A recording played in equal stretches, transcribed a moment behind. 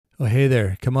Oh, hey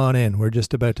there. Come on in. We're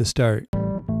just about to start.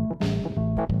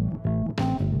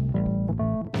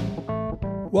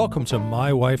 Welcome to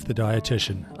My Wife the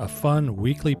Dietitian, a fun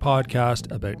weekly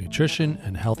podcast about nutrition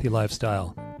and healthy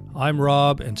lifestyle. I'm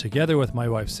Rob, and together with my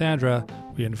wife Sandra,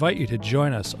 we invite you to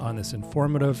join us on this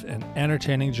informative and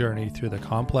entertaining journey through the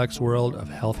complex world of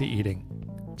healthy eating.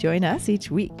 Join us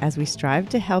each week as we strive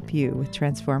to help you with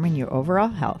transforming your overall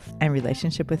health and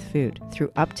relationship with food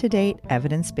through up-to-date,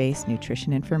 evidence-based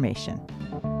nutrition information.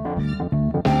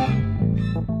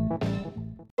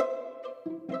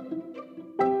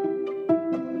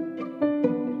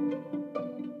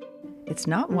 It's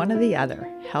not one or the other,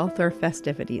 health or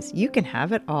festivities. You can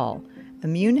have it all.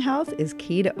 Immune health is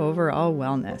key to overall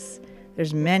wellness.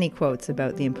 There's many quotes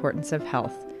about the importance of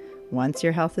health. Once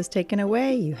your health is taken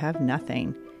away, you have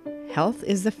nothing. Health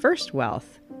is the first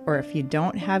wealth, or if you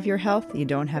don't have your health, you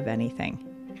don't have anything.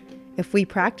 If we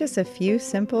practice a few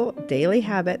simple daily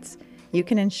habits, you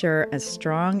can ensure a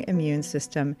strong immune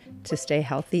system to stay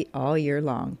healthy all year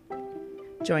long.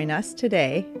 Join us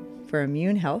today for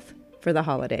Immune Health for the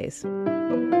holidays.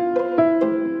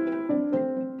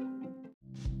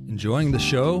 Enjoying the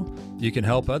show? You can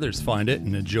help others find it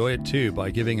and enjoy it too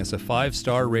by giving us a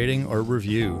 5-star rating or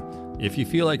review. If you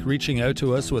feel like reaching out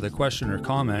to us with a question or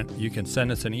comment, you can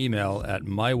send us an email at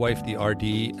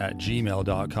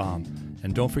mywifetherd@gmail.com.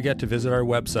 And don't forget to visit our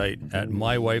website at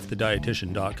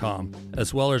mywifethedietitian.com,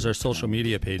 as well as our social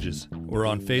media pages. We're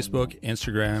on Facebook,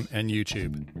 Instagram, and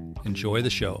YouTube. Enjoy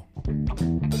the show.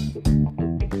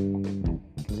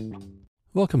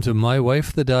 Welcome to My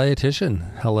Wife the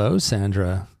Dietitian. Hello,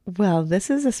 Sandra. Well,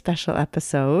 this is a special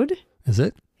episode. Is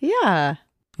it? Yeah.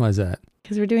 Why is that?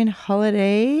 Because we're doing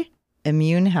holiday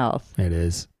immune health. It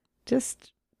is.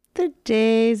 Just the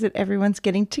days that everyone's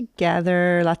getting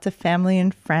together, lots of family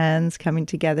and friends coming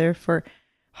together for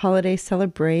holiday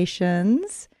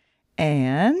celebrations.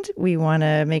 And we want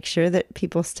to make sure that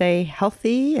people stay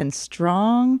healthy and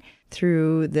strong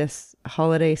through this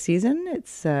holiday season.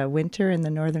 It's winter in the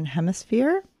Northern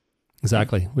Hemisphere.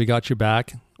 Exactly. We got your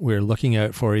back. We're looking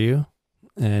out for you.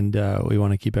 And we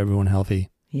want to keep everyone healthy.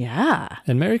 Yeah.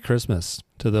 And Merry Christmas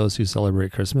to those who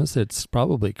celebrate Christmas. It's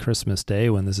probably Christmas Day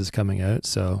when this is coming out.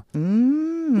 So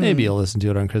maybe you'll listen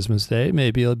to it on Christmas Day.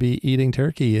 Maybe you'll be eating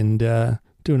turkey and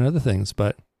doing other things.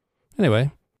 But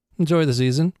anyway, enjoy the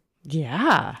season.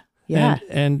 Yeah. Yeah.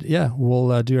 And yeah,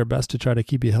 we'll do our best to try to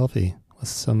keep you healthy with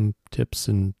some tips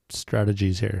and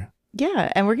strategies here. Yeah.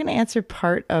 And we're going to answer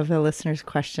part of a listener's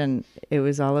question. It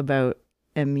was all about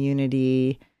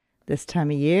immunity this time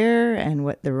of year and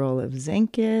what the role of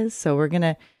zinc is. So we're going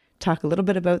to talk a little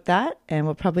bit about that, and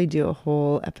we'll probably do a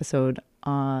whole episode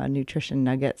on nutrition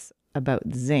nuggets about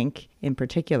zinc in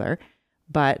particular,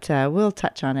 but we'll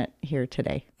touch on it here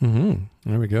today.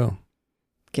 There we go.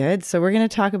 Good. So we're going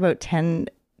to talk about 10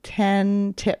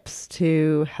 tips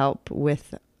to help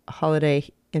with holiday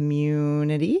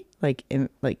immunity, like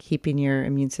keeping your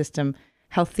immune system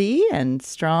healthy and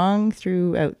strong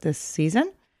throughout this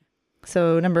season.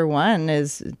 So number one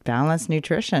is balanced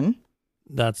nutrition.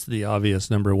 That's the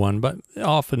obvious number one, but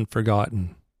often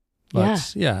forgotten.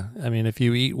 But yeah, I mean, if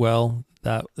you eat well,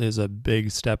 that is a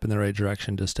big step in the right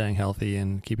direction to staying healthy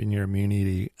and keeping your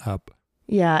immunity up.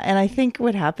 Yeah. And I think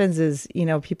what happens is,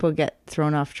 people get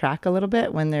thrown off track a little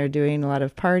bit when they're doing a lot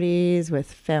of parties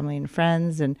with family and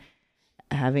friends and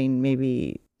having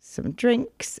maybe some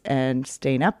drinks and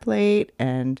staying up late,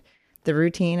 and the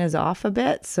routine is off a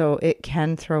bit. So it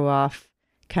can throw off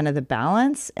kind of the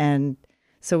balance. And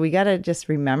so we got to just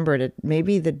remember to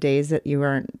maybe the days that you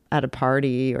aren't at a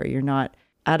party or you're not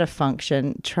at a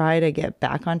function, try to get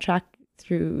back on track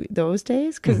through those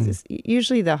days. Because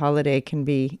usually the holiday can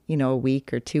be, a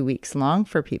week or 2 weeks long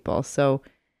for people. So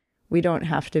we don't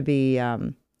have to be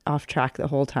off track the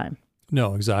whole time.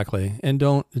 No, exactly. And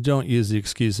don't use the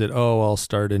excuse that, I'll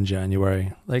start in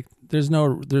January. Like there's no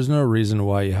reason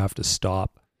why you have to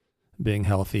stop being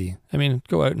healthy. I mean,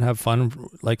 go out and have fun,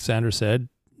 like Sandra said,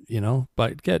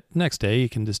 but next day you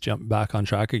can just jump back on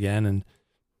track again, and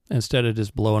instead of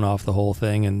just blowing off the whole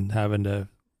thing and having to,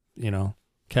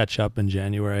 catch up in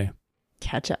January.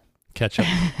 Catch up.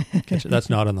 That's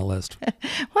not on the list.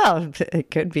 Well,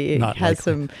 it could be. Not it has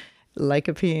likely. some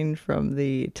lycopene from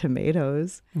the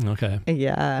tomatoes. Okay.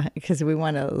 Yeah, because we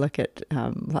want to look at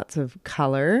lots of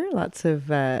color, lots of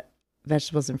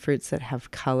vegetables and fruits that have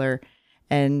color.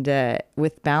 And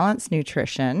with balanced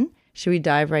nutrition, should we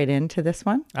dive right into this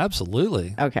one?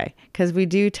 Absolutely. Okay, because we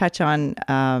do touch on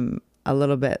a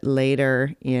little bit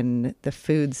later in the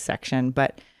foods section,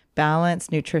 but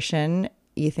balanced nutrition,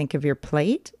 you think of your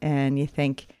plate and you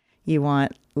think you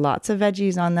want lots of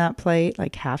veggies on that plate,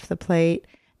 like half the plate,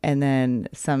 and then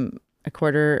a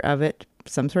quarter of it,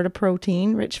 some sort of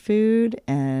protein rich food,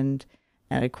 and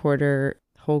a quarter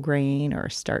whole grain or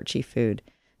starchy food.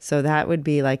 So that would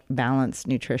be like balanced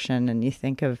nutrition. And you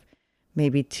think of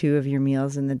maybe 2 of your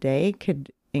meals in the day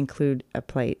could include a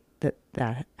plate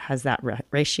that has that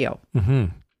ratio. Mm-hmm.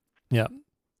 Yeah.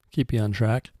 Keep you on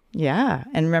track. Yeah.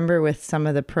 And remember, with some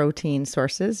of the protein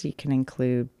sources, you can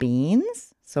include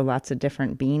beans. So lots of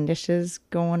different bean dishes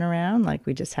going around. Like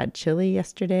we just had chili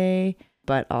yesterday,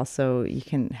 but also you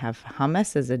can have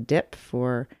hummus as a dip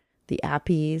for the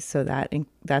appies. So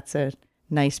that's a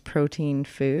nice protein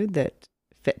food that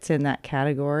fits in that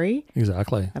category.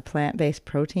 Exactly. A plant-based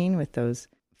protein with those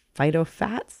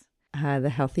phytofats, the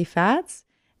healthy fats.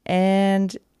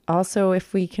 And also,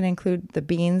 if we can include the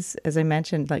beans, as I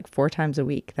mentioned, like 4 times a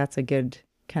week, that's a good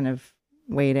kind of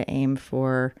way to aim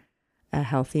for a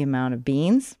healthy amount of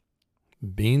beans.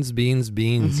 Beans. We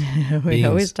Beans.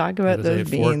 always talk about those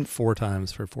beans. Four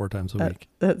times a week.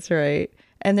 That's right.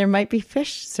 And there might be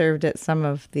fish served at some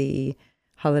of the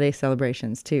holiday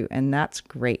celebrations too. And that's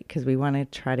great because we want to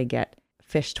try to get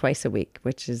fish twice a week,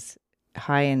 which is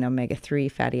high in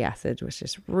omega-3 fatty acids, which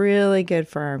is really good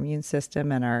for our immune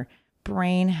system and our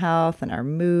brain health and our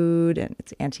mood, and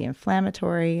it's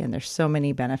anti-inflammatory, and there's so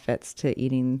many benefits to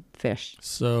eating fish.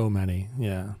 So many,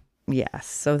 yeah. Yes.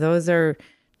 So those are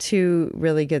 2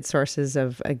 really good sources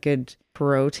of a good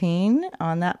protein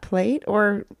on that plate.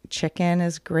 Or chicken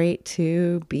is great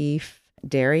too. Beef,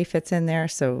 dairy fits in there.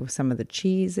 So some of the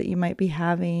cheese that you might be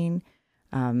having,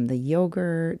 the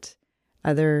yogurt,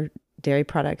 other dairy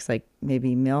products like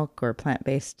maybe milk or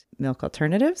plant-based milk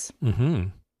alternatives. Mm-hmm.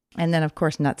 And then, of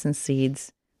course, nuts and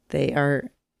seeds. They are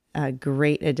a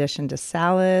great addition to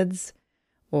salads,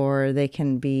 or they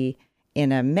can be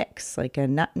in a mix, like a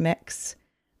nut mix,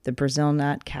 the Brazil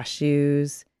nut,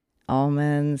 cashews,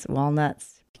 almonds,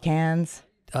 walnuts, pecans.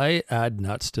 I add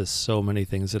nuts to so many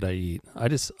things that I eat.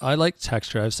 I like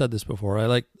texture. I've said this before. I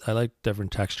like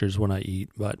different textures when I eat,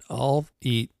 but I'll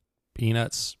eat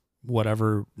peanuts,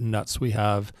 whatever nuts we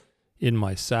have, in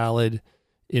my salad,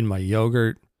 in my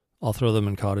yogurt. I'll throw them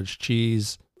in cottage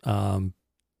cheese.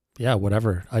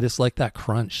 Whatever. I just like that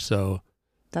crunch. So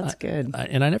that's good.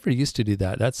 And I never used to do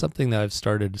that. That's something that I've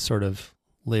started sort of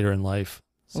later in life.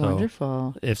 So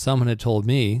wonderful. If someone had told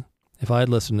me, if I had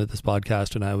listened to this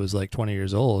podcast when I was like 20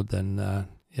 years old, then I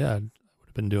would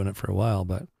have been doing it for a while.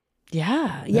 But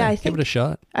yeah, I think give it a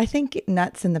shot. I think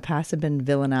nuts in the past have been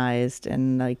villainized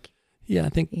and like, yeah, I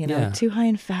think, too high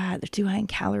in fat, they're too high in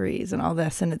calories and all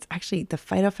this. And it's actually, the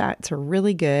phytofats are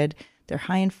really good. They're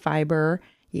high in fiber.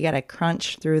 You got to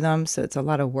crunch through them. So it's a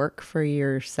lot of work for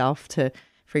yourself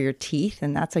for your teeth.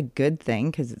 And that's a good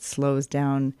thing because it slows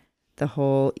down the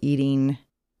whole eating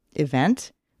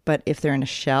event. But if they're in a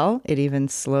shell, it even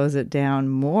slows it down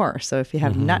more. So if you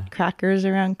have nutcrackers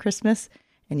around Christmas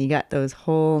and you got those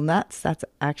whole nuts, that's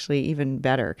actually even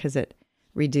better because it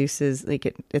reduces,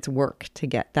 it's work to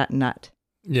get that nut.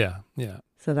 Yeah.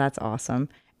 So that's awesome.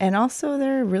 And also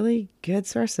they're a really good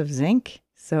source of zinc.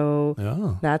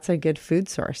 So that's a good food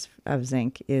source of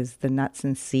zinc is the nuts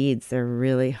and seeds. They're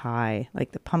really high,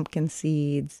 like the pumpkin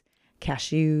seeds,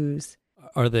 cashews.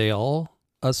 Are they all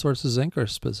a source of zinc or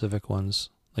specific ones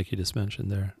like you just mentioned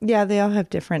there? Yeah, they all have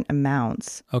different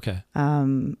amounts. Okay.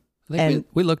 I think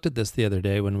we looked at this the other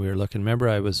day when we were looking. Remember,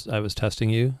 I was testing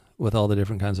you with all the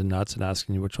different kinds of nuts and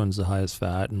asking you which one's the highest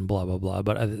fat and blah, blah, blah.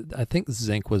 But I think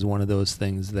zinc was one of those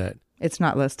things that... It's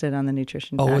not listed on the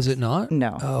nutrition facts. Oh, was it not?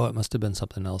 No. Oh, it must have been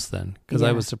something else then. Because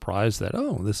I was surprised that,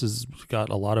 this has got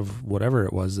a lot of whatever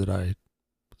it was that I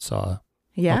saw.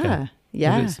 Yeah. Okay.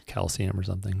 Yeah. Maybe it's calcium or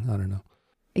something. I don't know.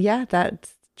 Yeah,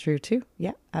 that's true too.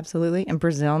 Yeah, absolutely. And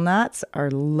Brazil nuts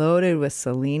are loaded with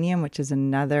selenium, which is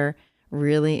another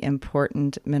really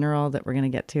important mineral that we're going to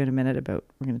get to in a minute we're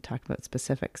going to talk about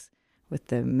specifics with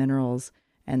the minerals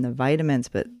and the vitamins,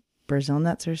 but Brazil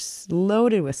nuts are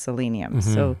loaded with selenium.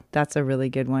 Mm-hmm. So that's a really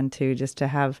good one too, just to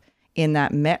have in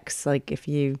that mix. Like if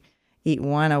you eat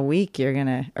one a week,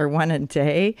 or one a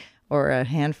day or a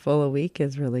handful a week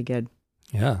is really good.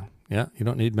 Yeah. You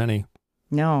don't need many.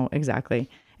 No, exactly.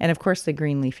 And of course the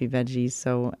green leafy veggies.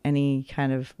 So any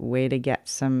kind of way to get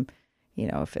some,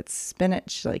 if it's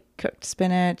spinach, like cooked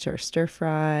spinach or stir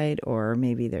fried, or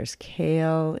maybe there's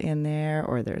kale in there,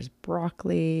 or there's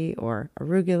broccoli or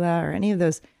arugula or any of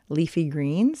those leafy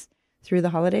greens through the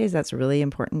holidays. That's really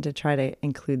important to try to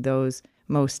include those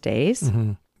most days.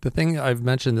 Mm-hmm. The thing, I've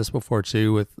mentioned this before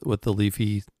too, with the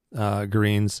leafy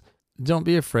greens, don't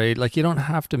be afraid. Like you don't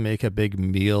have to make a big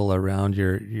meal around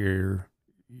your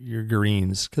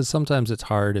greens, because sometimes it's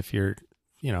hard if you're,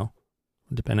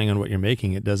 depending on what you're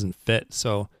making, it doesn't fit.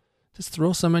 So just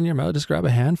throw some in your mouth. Just grab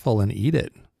a handful and eat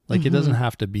it. Like, it doesn't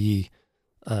have to be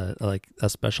like a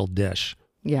special dish.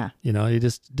 Yeah. You know, you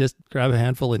just grab a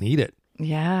handful and eat it.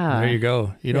 Yeah. There you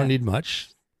go. You don't need much,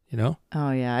 you know?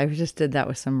 Oh, yeah. I just did that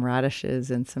with some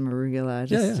radishes and some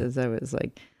arugula as I was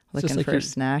like looking like for a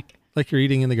snack. Like you're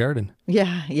eating in the garden.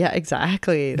 Yeah. Yeah,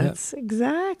 exactly. That's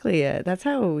exactly it. That's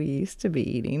how we used to be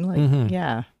eating. Like,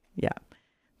 yeah.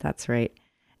 That's right.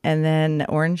 And then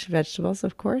orange vegetables,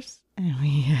 of course. And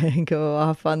we go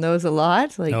off on those a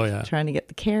lot. Like trying to get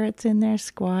the carrots in there,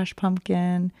 squash,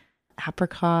 pumpkin,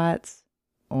 apricots,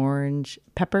 orange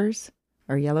peppers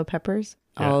or yellow peppers.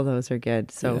 All of those are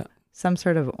good. So some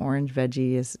sort of orange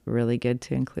veggie is really good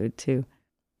to include too.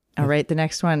 All right. The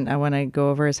next one I want to go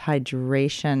over is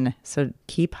hydration. So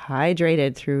keep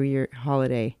hydrated through your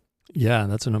holiday. Yeah,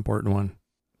 that's an important one.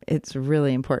 It's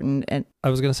really important. And I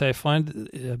was going to say, I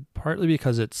find partly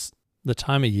because it's the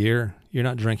time of year, you're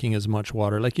not drinking as much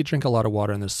water. Like, you drink a lot of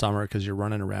water in the summer because you're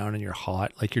running around and you're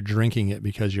hot. Like, you're drinking it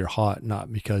because you're hot,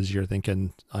 not because you're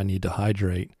thinking, I need to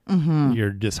hydrate.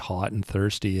 You're just hot and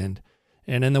thirsty. And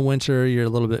in the winter, you're a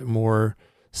little bit more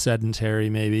sedentary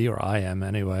maybe, or I am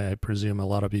anyway. I presume a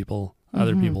lot of people,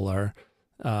 other people are.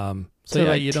 So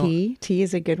like you tea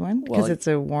is a good one because it's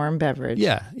a warm beverage.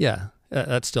 Yeah.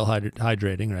 That's still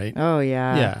hydrating, right? Oh,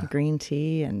 yeah. Green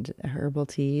tea and herbal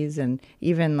teas, and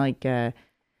even like a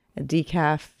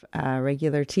decaf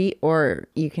regular tea, or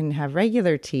you can have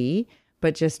regular tea,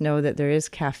 but just know that there is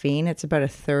caffeine. It's about a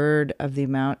third of the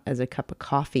amount as a cup of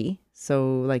coffee.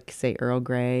 So like, say, Earl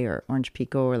Grey or Orange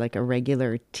Pico, or like a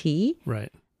regular tea.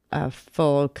 Right. A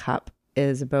full cup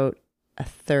is about a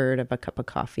third of a cup of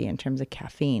coffee in terms of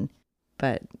caffeine.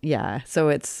 But yeah, so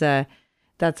it's...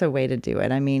 that's a way to do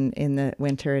it. I mean, in the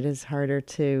winter, it is harder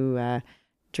to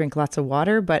drink lots of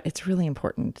water, but it's really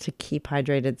important to keep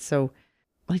hydrated. So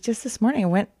like just this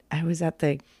morning, I was at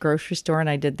the grocery store and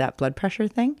I did that blood pressure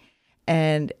thing,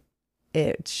 and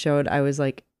it showed I was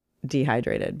like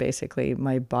dehydrated. Basically,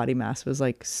 my body mass was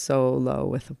like so low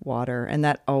with water. And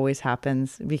that always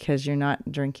happens because you're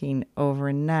not drinking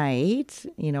overnight,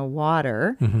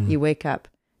 water. You wake up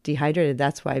dehydrated.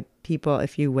 That's why people,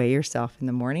 if you weigh yourself in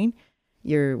the morning,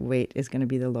 your weight is going to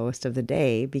be the lowest of the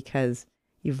day because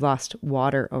you've lost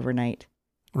water overnight.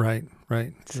 Right.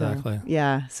 Exactly. So,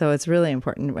 yeah. So it's really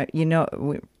important.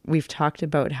 We've talked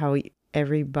about how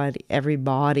every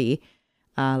body,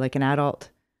 like an adult,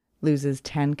 loses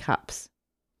 10 cups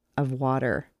of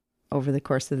water over the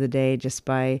course of the day just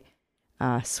by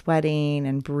sweating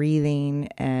and breathing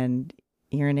and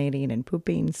urinating and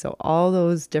pooping. So all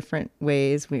those different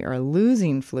ways we are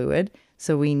losing fluid.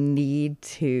 So we need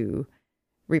to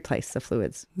replace the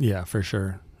fluids. Yeah, for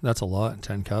sure. That's a lot,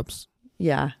 10 cups.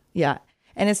 Yeah.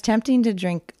 And it's tempting to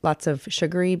drink lots of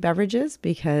sugary beverages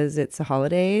because it's the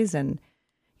holidays and,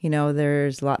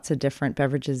 there's lots of different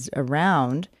beverages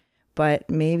around, but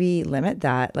maybe limit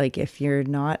that. Like if you're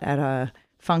not at a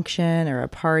function or a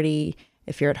party,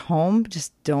 if you're at home,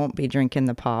 just don't be drinking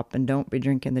the pop and don't be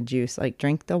drinking the juice. Like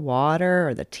drink the water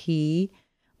or the tea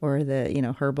or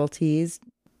the, herbal teas,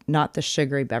 not the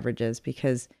sugary beverages,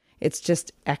 because it's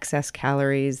just excess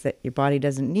calories that your body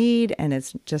doesn't need, and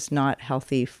it's just not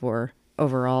healthy for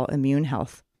overall immune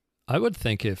health. I would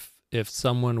think if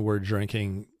someone were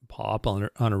drinking pop on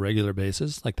a regular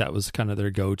basis, like that was kind of their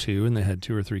go-to, and they had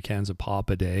 2 or 3 cans of pop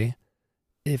a day,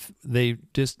 if they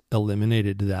just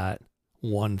eliminated that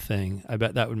one thing, I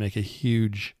bet that would make a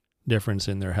huge difference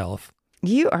in their health.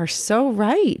 You are so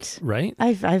right. Right?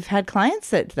 I've had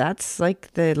clients that's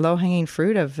like the low-hanging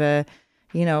fruit of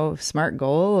SMART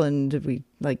goal, and we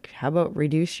like, how about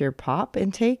reduce your pop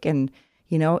intake? And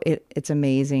it's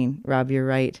amazing, Rob. You're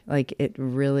right. Like it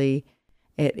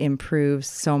improves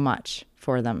so much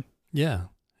for them. Yeah,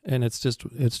 and it's just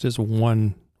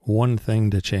one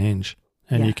thing to change,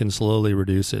 and you can slowly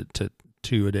reduce it to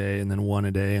 2 a day, and then 1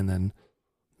 a day, and then,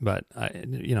 but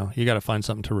you got to find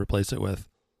something to replace it with.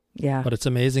 Yeah. But it's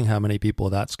amazing how many people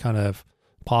that's kind of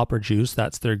pop or juice,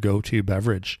 that's their go-to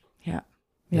beverage. Yeah.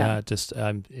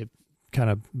 It kind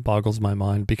of boggles my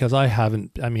mind because I'm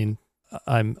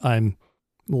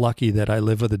lucky that I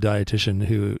live with a dietitian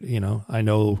who, I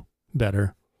know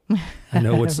better. I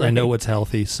know what's, right. I know what's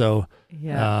healthy. So,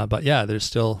 but yeah, there's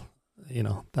still,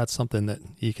 that's something that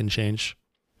you can change.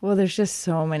 Well, there's just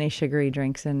so many sugary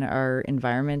drinks in our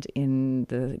environment, in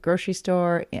the grocery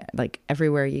store, like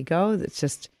everywhere you go. It's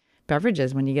just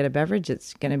beverages. When you get a beverage,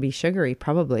 it's going to be sugary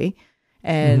probably.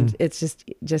 And it's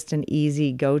just an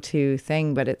easy go-to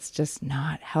thing, but it's just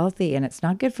not healthy, and it's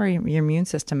not good for your immune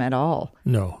system at all.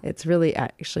 No. It's really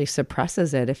actually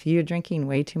suppresses it. If you're drinking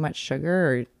way too much sugar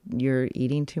or you're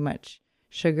eating too much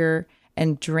sugar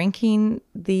And drinking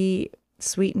the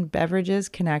sweetened beverages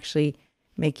can actually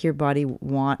make your body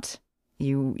want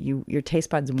your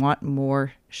taste buds want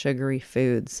more sugary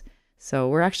foods. So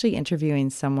we're actually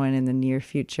interviewing someone in the near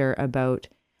future about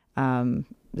the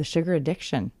sugar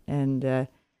addiction. And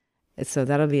so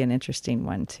that'll be an interesting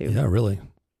one too. Yeah, really.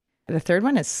 The third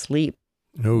one is sleep.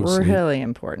 No sleep. Really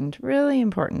important. Really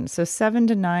important. So 7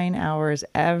 to 9 hours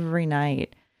every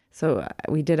night. So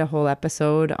we did a whole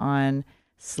episode on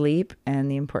sleep and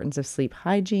the importance of sleep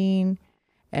hygiene.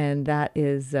 And that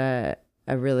is a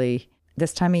really,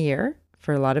 this time of year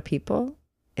for a lot of people,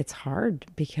 it's hard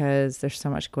because there's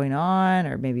so much going on,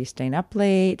 or maybe staying up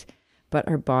late, but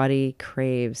our body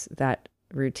craves that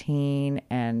routine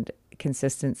and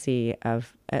consistency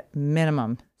of at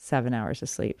minimum 7 hours of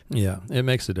sleep. Yeah, it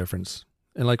makes a difference.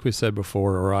 And like we said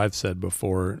before, or I've said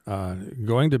before,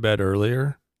 going to bed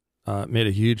earlier made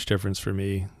a huge difference for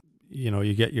me. You know,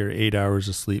 you get your 8 hours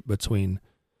of sleep between,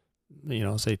 you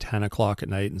know, say 10 o'clock at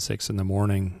night and 6 in the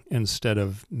morning instead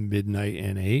of midnight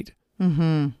and 8.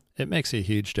 Mm-hmm. It makes a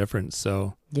huge difference.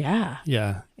 So yeah,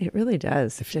 it really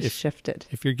does. Just shift it.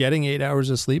 If you're getting 8 hours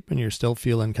of sleep and you're still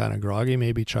feeling kind of groggy,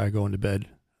 maybe try going to bed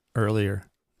earlier.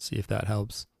 See if that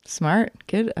helps. Smart.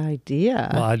 Good idea.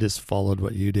 Well, I just followed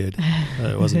what you did.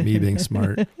 It wasn't me being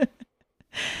smart.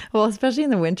 Well, especially in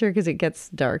the winter because it gets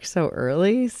dark so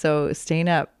early. So staying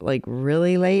up like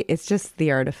really late, it's just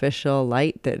the artificial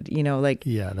light that, you know, like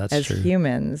yeah, that's as true.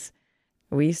 humans,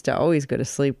 we used to always go to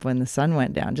sleep when the sun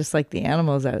went down, just like the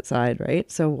animals outside,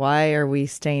 right? So why are we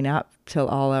staying up till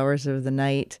all hours of the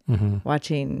night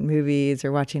watching movies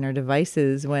or watching our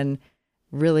devices when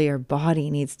really our body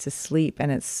needs to sleep?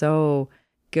 And it's so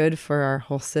good for our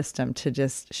whole system to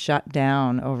just shut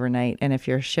down overnight. And if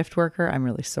you're a shift worker, I'm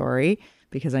really sorry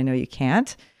because I know you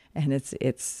can't. And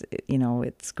it's you know,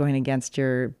 it's going against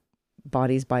your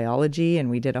body's biology. And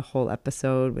we did a whole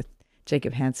episode with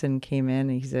Jacob Hansen came in.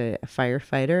 He's a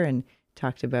firefighter and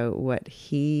talked about what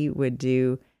he would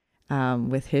do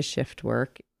with his shift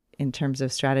work in terms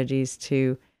of strategies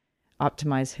to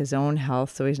optimize his own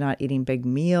health. So he's not eating big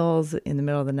meals in the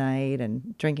middle of the night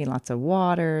and drinking lots of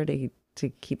water to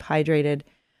keep hydrated.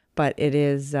 But it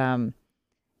is, you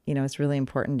know, it's really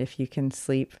important if you can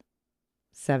sleep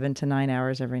 7 to 9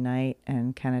 hours every night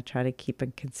and kind of try to keep a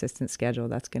consistent schedule.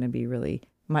 That's going to be really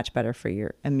much better for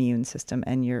your immune system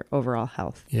and your overall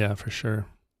health. Yeah, for sure.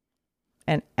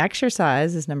 And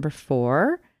exercise is number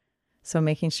 4. So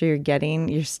making sure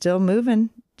you're still moving,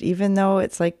 even though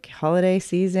it's like holiday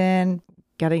season,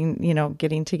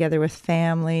 getting together with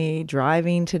family,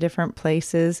 driving to different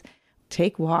places,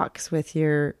 take walks with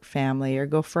your family or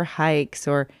go for hikes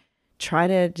or try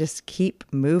to just keep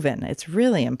moving. It's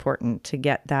really important to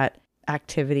get that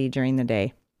activity during the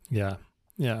day. Yeah.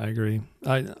 Yeah, I agree.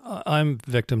 I'm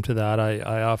victim to that.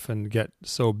 I often get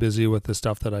so busy with the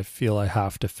stuff that I feel I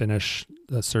have to finish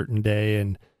a certain day,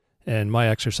 and my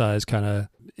exercise kind of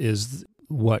is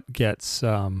what gets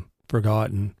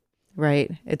forgotten.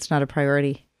 Right. It's not a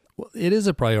priority. Well, it is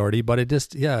a priority, but it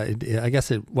just, I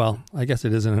guess it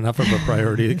isn't enough of a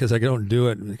priority because I don't do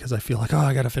it because I feel like,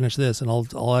 I got to finish this and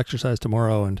I'll exercise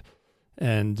tomorrow.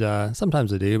 And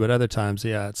sometimes I do, but other times,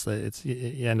 it's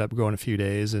you end up going a few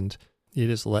days and you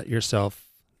just let your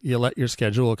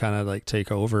schedule kind of like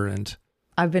take over. And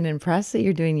I've been impressed that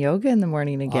you're doing yoga in the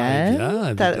morning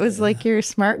again. That was like your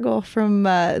SMART goal from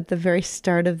the very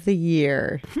start of the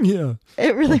year. Yeah,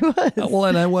 it really was. Well,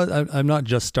 and I'm not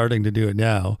just starting to do it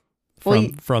now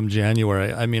from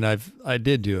January. I mean, I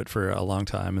did do it for a long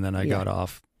time and then I got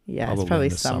off. Yeah, it's probably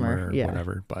in the summer or yeah.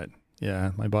 whatever. But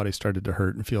yeah, my body started to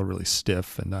hurt and feel really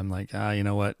stiff. And I'm like, you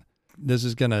know what? This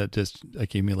is going to just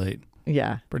accumulate.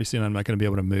 Yeah. Pretty soon I'm not going to be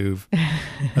able to move.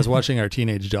 I was watching our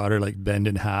teenage daughter like bend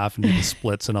in half and do the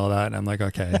splits and all that. And I'm like,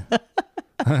 okay,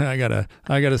 I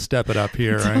gotta step it up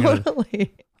here.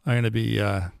 Totally. I'm going to be, it's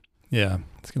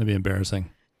going to be embarrassing.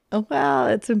 Well,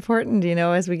 it's important,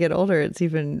 as we get older,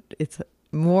 it's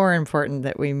more important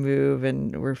that we move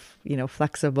and we're,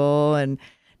 flexible and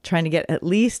trying to get at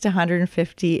least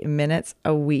 150 minutes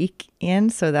a week in.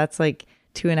 So that's like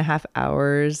 2.5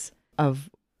 hours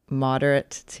of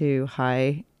moderate to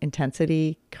high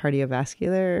intensity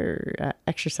cardiovascular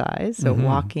exercise. So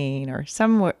walking or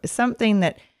something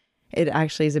that it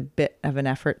actually is a bit of an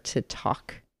effort to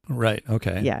talk. Right.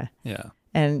 Okay. Yeah. Yeah.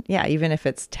 And even if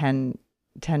it's 10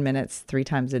 minutes 3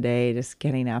 times a day, just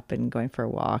getting up and going for a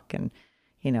walk. And,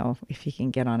 if you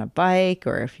can get on a bike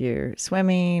or if you're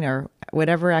swimming or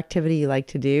whatever activity you like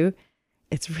to do,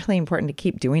 it's really important to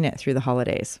keep doing it through the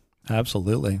holidays.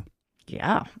 Absolutely.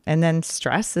 Yeah. And then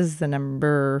stress is the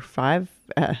number 5,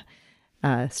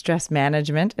 stress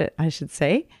management, I should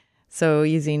say. So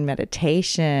using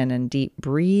meditation and deep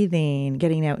breathing,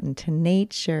 getting out into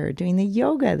nature, doing the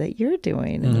yoga that you're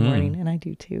doing in the morning, and I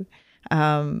do too,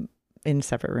 in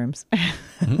separate rooms.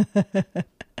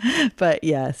 But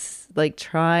yes, like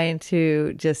trying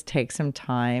to just take some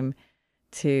time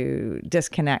to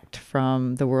disconnect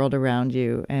from the world around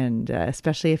you. And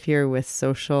especially if you're with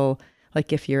social,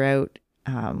 like if you're out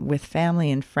with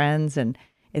family and friends and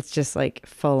it's just like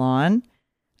full on,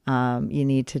 you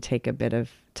need to take a bit of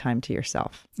time to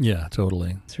yourself. Yeah,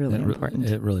 totally. It's really important.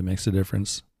 It really makes a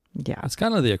difference. Yeah. It's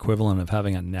kind of the equivalent of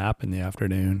having a nap in the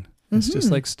afternoon. It's just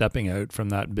like stepping out from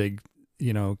that big,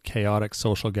 chaotic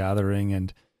social gathering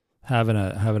and having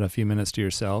a few minutes to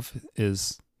yourself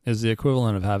is the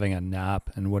equivalent of having a nap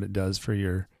and what it does for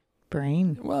your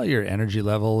brain. Well, your energy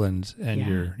level and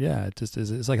your, it just is,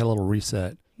 it's like a little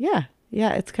reset. Yeah.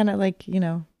 Yeah. It's kind of like,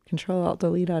 Control Alt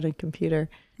Delete on a computer.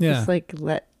 Yeah. Just like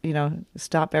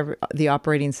stop the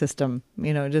operating system,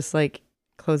 just like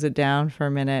close it down for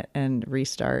a minute and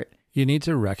restart. You need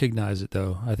to recognize it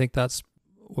though. I think that's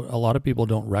a lot of people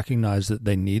don't recognize that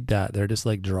they need that. They're just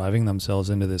like driving themselves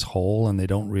into this hole and they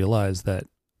don't realize that,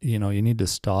 you need to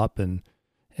stop and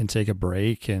take a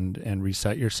break and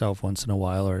reset yourself once in a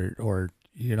while or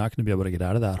you're not going to be able to get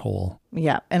out of that hole.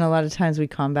 Yeah. And a lot of times we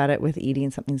combat it with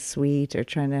eating something sweet or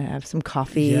trying to have some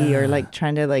coffee or like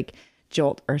trying to like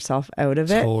jolt ourselves out of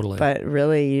it. Totally. But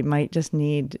really you might just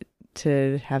need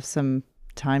to have some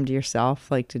time to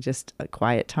yourself, like to just a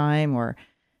quiet time or,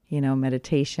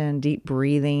 meditation, deep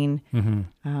breathing,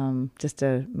 just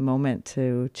a moment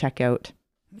to check out.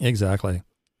 Exactly.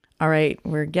 All right.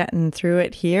 We're getting through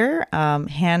it here.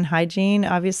 Hand hygiene,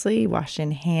 obviously,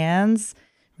 washing hands.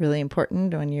 Really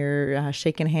important when you're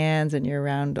shaking hands and you're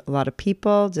around a lot of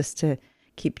people, just to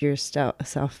keep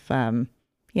yourself, when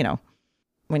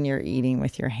you're eating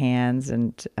with your hands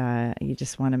and you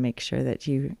just want to make sure that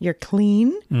you're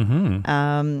clean.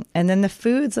 And then the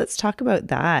foods, let's talk about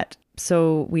that.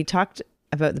 So we talked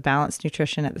about the balanced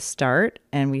nutrition at the start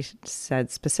and we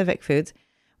said specific foods.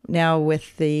 Now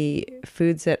with the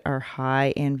foods that are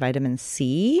high in vitamin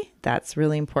C, that's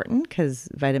really important because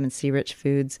vitamin C rich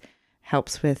foods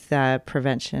helps with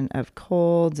prevention of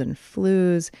colds and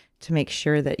flus to make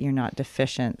sure that you're not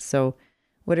deficient. So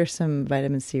what are some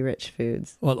vitamin C rich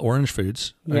foods? Well, orange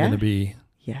foods are going to be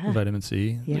vitamin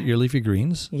C. Yeah. Your leafy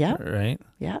greens, right?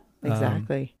 Yeah,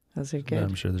 exactly. Those are good.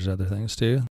 I'm sure there's other things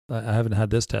too. I haven't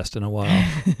had this test in a while.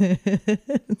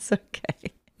 It's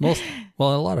okay. A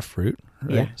lot of fruit,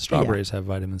 right? Yeah. Strawberries have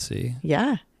vitamin C.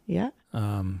 Yeah, yeah.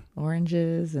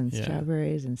 Oranges and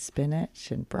strawberries and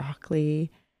spinach and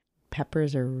broccoli.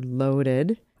 Peppers are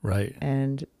loaded. Right.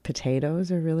 And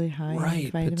potatoes are really high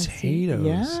in vitamin potatoes. C.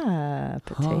 Yeah,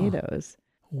 potatoes.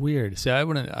 Weird. See,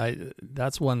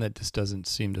 that's one that just doesn't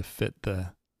seem to fit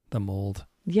the mold.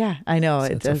 Yeah, I know.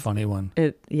 It's a funny one.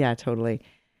 Yeah, totally.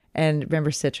 And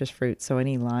remember citrus fruit, so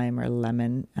any lime or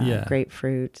lemon,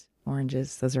 grapefruit,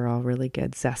 oranges, those are all really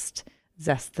good. Zest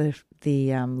the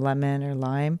lemon or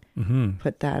lime.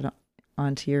 Put that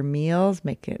onto your meals,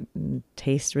 make it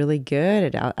taste really good.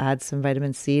 It adds some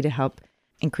vitamin C to help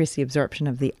increase the absorption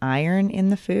of the iron in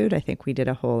the food. I think we did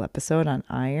a whole episode on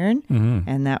iron,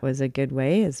 and that was a good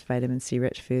way, as vitamin C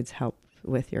rich foods help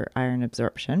with your iron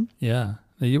absorption. Yeah.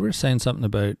 Now, you were saying something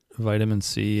about vitamin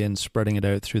C and spreading it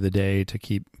out through the day to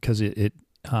keep, because it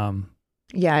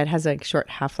has a short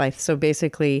half-life. So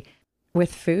basically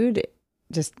with food,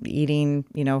 just eating,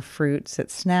 fruits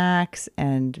at snacks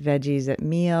and veggies at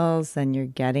meals, then you're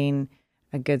getting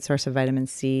a good source of vitamin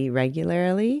C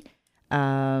regularly.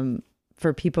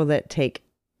 For people that take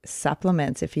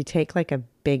supplements, if you take like a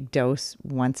big dose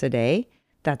once a day,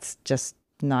 that's just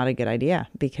not a good idea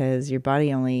because your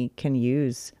body only can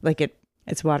use,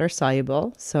 it's water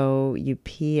soluble. So you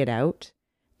pee it out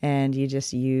and you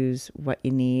just use what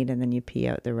you need and then you pee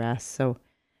out the rest. So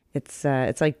it's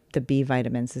like the B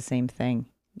vitamins, the same thing.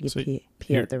 You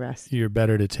pee out the rest. You're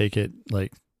better to take it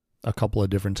like a couple of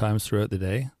different times throughout the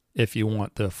day if you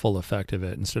want the full effect of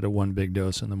it instead of one big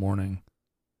dose in the morning.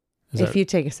 If you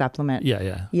take a supplement.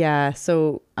 Yeah. Yeah.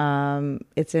 So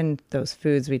it's in those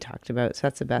foods we talked about. So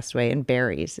that's the best way. And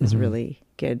berries is really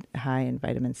good, high in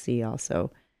vitamin C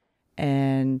also.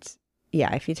 And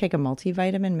if you take a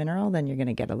multivitamin mineral, then you're going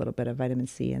to get a little bit of vitamin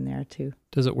C in there too.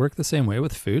 Does it work the same way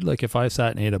with food? Like if I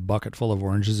sat and ate a bucket full of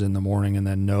oranges in the morning and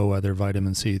then no other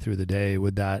vitamin C through the day,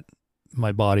 would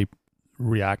my body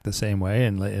react the same way?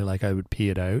 And like I would pee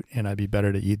it out and I'd be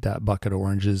better to eat that bucket of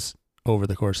oranges over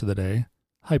the course of the day?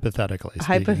 Hypothetically speaking.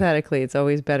 Hypothetically, it's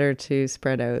always better to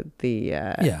spread out the...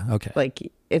 okay.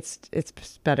 Like it's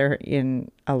better in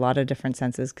a lot of different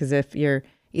senses because if you're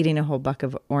eating a whole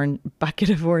bucket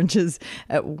of oranges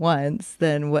at once,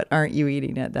 then what aren't you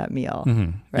eating at that meal?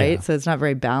 Right? Yeah. So it's not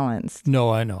very balanced.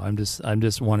 No, I know. I'm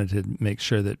just wanted to make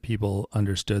sure that people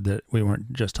understood that we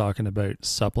weren't just talking about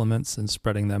supplements and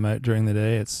spreading them out during the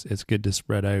day. It's good to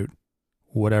spread out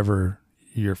whatever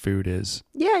your food is.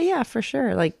 Yeah, for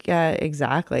sure. Like,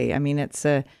 exactly. I mean, it's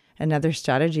another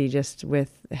strategy just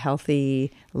with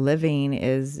healthy living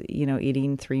is,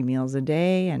 eating 3 meals a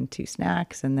day and 2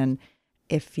 snacks. And then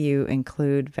if you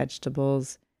include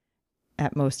vegetables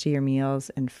at most of your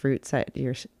meals and fruits at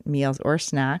your meals or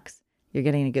snacks, you're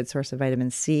getting a good source of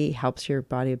vitamin C, helps your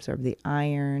body absorb the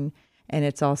iron. And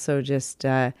it's also just,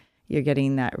 you're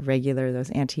getting that those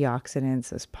antioxidants,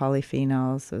 those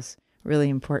polyphenols, those really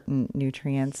important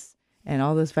nutrients, and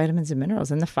all those vitamins and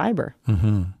minerals and the fiber.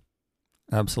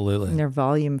 Absolutely. And they're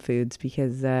volume foods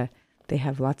because they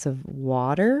have lots of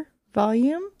water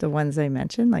volume. The ones I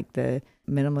mentioned, like the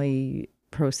minimally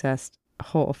processed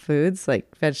whole foods,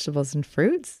 like vegetables and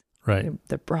fruits, Right.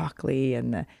 the broccoli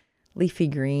and the leafy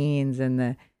greens and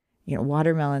the,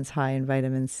 watermelon's high in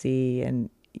vitamin C. And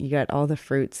you got all the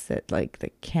fruits that like the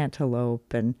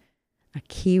cantaloupe and a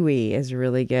kiwi is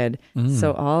really good.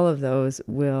 So all of those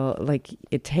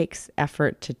it takes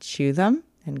effort to chew them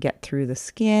and get through the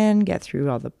skin, get through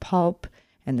all the pulp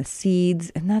and the seeds.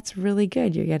 And that's really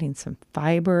good. You're getting some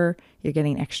fiber, you're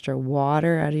getting extra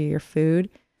water out of your food.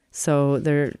 So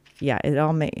it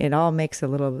all makes a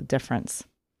little difference.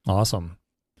 Awesome.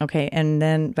 Okay. And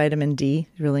then vitamin D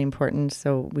is really important.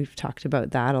 So we've talked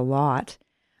about that a lot,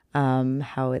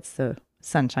 how it's the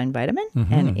sunshine vitamin.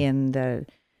 And in the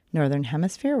Northern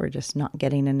Hemisphere, we're just not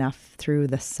getting enough through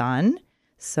the sun.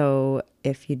 So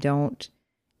if you don't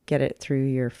get it through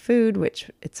your food,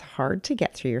 which it's hard to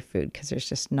get through your food because there's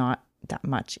just not that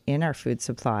much in our food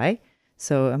supply.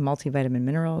 So a multivitamin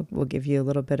mineral will give you a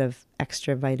little bit of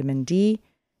extra vitamin D.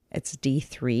 It's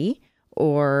D3,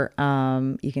 or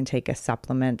you can take a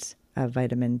supplement of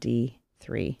vitamin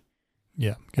D3.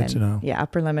 Yeah, good to know. Yeah,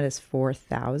 upper limit is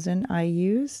 4,000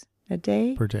 IUs a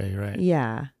day. Per day, right?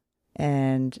 Yeah.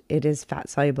 And it is fat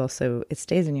soluble, so it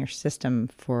stays in your system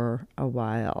for a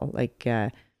while. Like,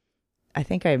 I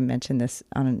think I mentioned this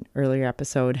on an earlier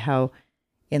episode, how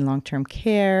in long-term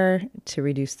care to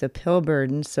reduce the pill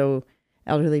burden, so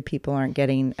elderly people aren't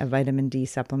getting a vitamin D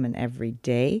supplement every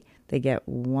day. They get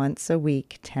once a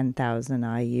week, 10,000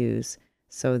 IUs,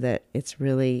 so that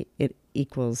it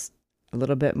equals a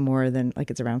little bit more than,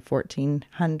 like, it's around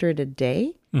 1,400 a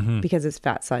day because it's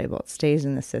fat soluble. It stays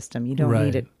in the system. You don't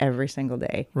need it every single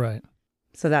day. Right.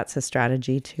 So that's a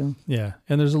strategy too. Yeah.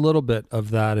 And there's a little bit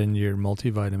of that in your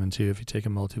multivitamin too, if you take a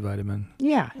multivitamin.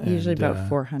 Yeah. Usually about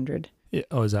 400. Yeah,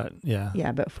 oh, is that? Yeah. Yeah.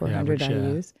 About 400 average,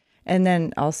 IUs. And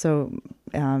then also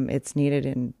it's needed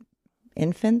in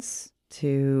infants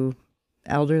to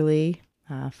elderly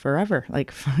forever,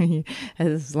 like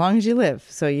as long as you live.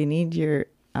 So you need your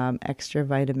extra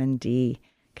vitamin D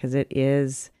because it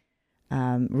is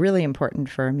really important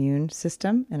for our immune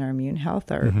system and our immune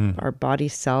health. Our body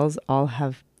cells all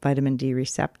have vitamin D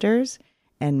receptors,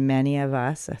 and many of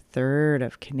us, a third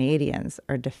of Canadians,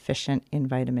 are deficient in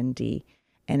vitamin D.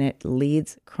 And it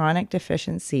leads chronic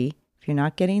deficiency. If you're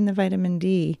not getting the vitamin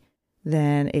D,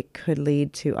 then it could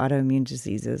lead to autoimmune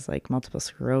diseases like multiple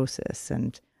sclerosis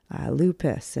and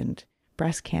lupus and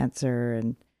breast cancer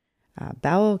and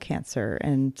bowel cancer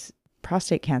and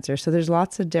prostate cancer. So there's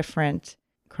lots of different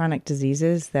chronic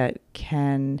diseases that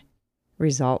can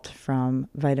result from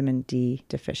vitamin D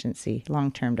deficiency,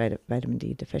 long-term vitamin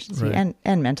D deficiency, right.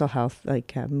 and mental health,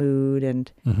 like mood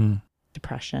and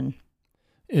depression.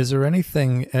 Is there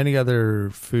any other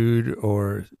food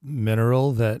or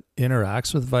mineral that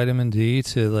interacts with vitamin D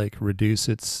to like reduce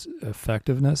its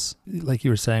effectiveness? Like you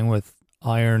were saying with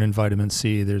iron and vitamin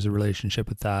C, there's a relationship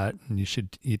with that, and you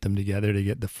should eat them together to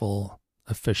get the full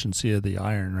efficiency of the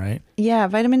iron, right? Yeah,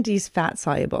 vitamin D is fat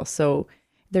soluble. So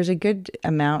there's a good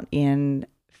amount in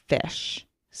fish.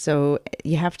 So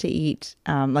you have to eat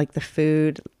like the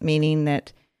food, meaning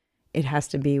that it has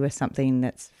to be with something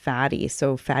that's fatty.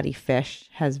 So fatty fish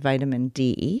has vitamin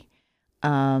D.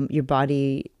 Your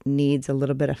body needs a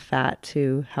little bit of fat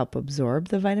to help absorb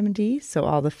the vitamin D. So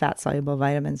all the fat soluble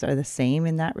vitamins are the same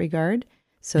in that regard.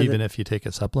 So even if you take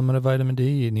a supplement of vitamin D,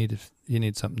 you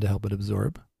need something to help it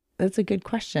absorb. That's a good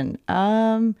question.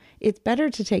 It's better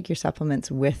to take your supplements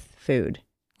with food.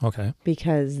 Okay.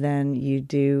 Because then you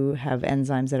do have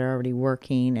enzymes that are already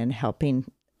working and helping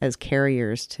as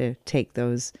carriers to take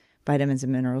those vitamins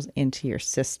and minerals into your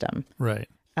system. Right.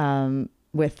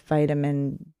 With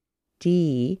vitamin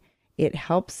D, it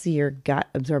helps your gut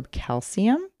absorb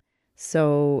calcium.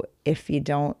 So if you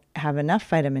don't have enough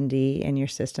vitamin D in your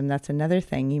system, that's another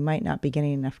thing. You might not be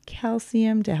getting enough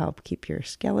calcium to help keep your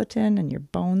skeleton and your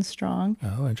bones strong.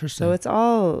 Oh, interesting.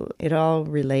 So it all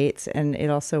relates, and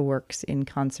it also works in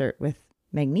concert with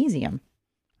magnesium.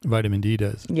 Vitamin D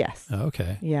does. Yes. Oh,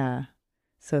 okay. Yeah.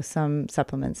 So some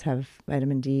supplements have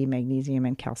vitamin D, magnesium,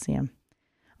 and calcium.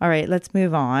 All right, let's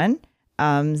move on.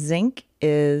 Zinc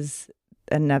is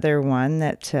another one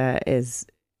that is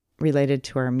related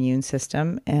to our immune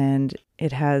system, and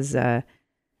it has a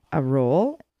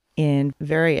role in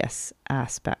various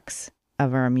aspects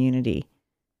of our immunity.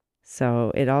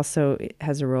 So it also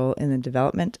has a role in the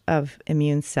development of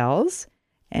immune cells,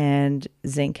 and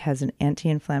zinc has an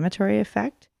anti-inflammatory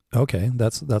effect. Okay,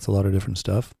 that's a lot of different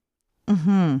stuff.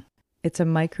 Mm-hmm. It's a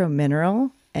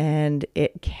micromineral, and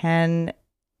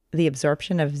the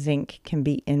absorption of zinc can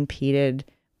be impeded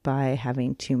by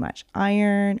having too much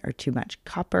iron or too much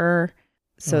copper.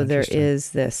 So there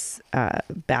is this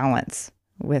balance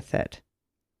with it.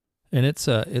 And it's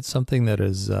something that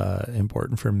is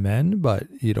important for men, but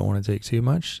you don't want to take too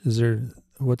much.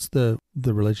 What's the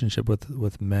relationship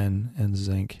with men and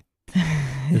zinc?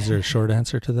 Is there a short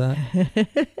answer to that?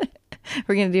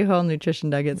 We're going to do whole nutrition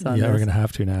nuggets on this. Yeah, we're going to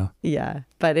have to now. Yeah,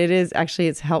 but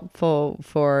it's helpful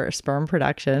for sperm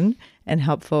production and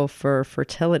helpful for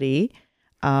fertility.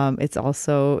 It's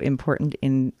also important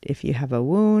if you have a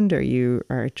wound or you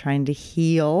are trying to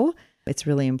heal. It's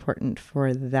really important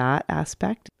for that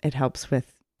aspect. It helps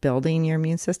with building your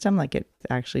immune system, like it's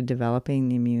actually developing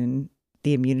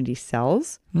the immunity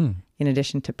cells in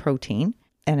addition to protein.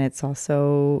 And it's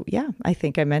also, I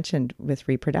think I mentioned with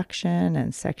reproduction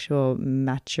and sexual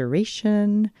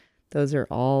maturation. Those are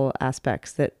all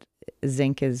aspects that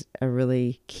zinc is a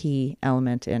really key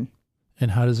element in.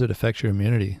 And how does it affect your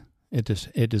immunity? It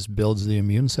just builds the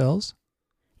immune cells?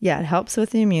 Yeah, it helps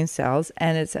with the immune cells.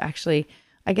 And it's actually,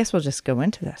 I guess we'll just go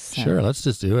into this. Sure, let's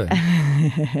just do it.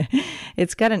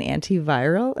 It's got an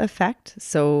antiviral effect.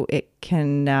 So it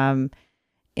can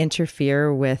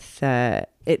interfere with,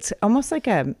 it's almost like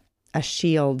a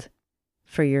shield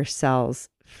for your cells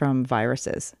from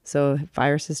viruses. So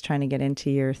viruses trying to get into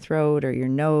your throat or your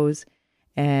nose.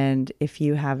 And if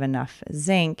you have enough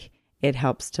zinc, it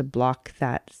helps to block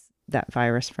that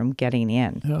virus from getting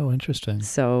in. Oh, interesting.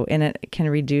 So, and it can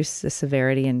reduce the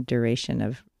severity and duration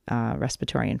of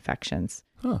respiratory infections.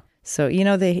 Huh. So,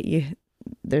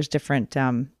 there's different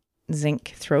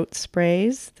zinc throat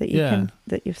sprays that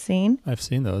you've seen. I've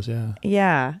seen those, yeah.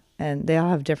 Yeah, and they all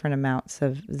have different amounts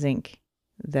of zinc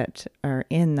that are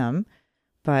in them.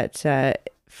 But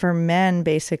for men,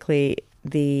 basically,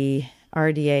 the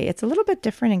RDA, it's a little bit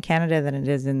different in Canada than it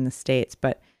is in the States,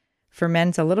 but for men,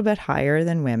 it's a little bit higher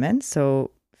than women.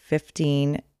 So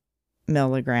 15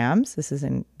 milligrams, this is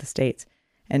in the States,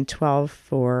 and 12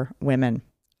 for women.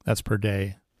 That's per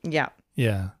day. Yeah.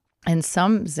 Yeah. And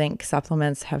some zinc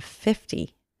supplements have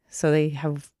 50. So they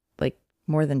have like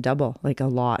more than double, like a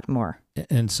lot more.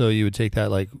 And so you would take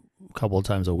that like a couple of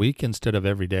times a week instead of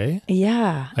every day?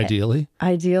 Yeah. Ideally?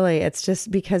 Ideally. It's just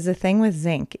because the thing with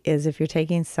zinc is if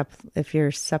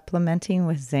you're supplementing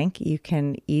with zinc, you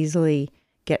can easily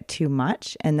get too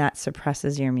much, and that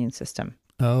suppresses your immune system.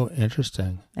 Oh,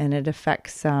 interesting. And it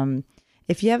affects,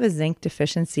 if you have a zinc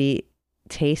deficiency,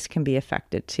 taste can be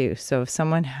affected too. So if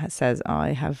someone says, oh,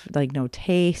 I have like no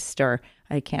taste or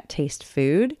I can't taste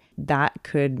food, that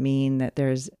could mean that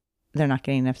they're not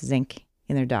getting enough zinc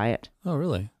in their diet. Oh,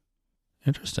 really?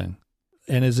 Interesting.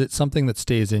 And is it something that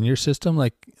stays in your system?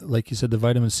 Like you said, the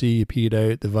vitamin C, you pee it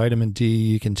out. The vitamin D,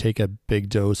 you can take a big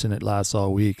dose and it lasts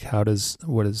all week. What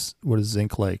is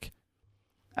zinc like?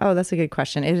 Oh, that's a good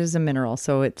question. It is a mineral.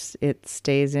 So it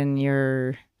stays in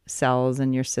your cells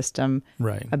and your system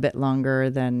a bit longer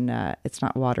than it's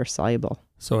not water soluble.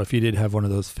 So if you did have one of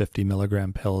those 50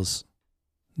 milligram pills,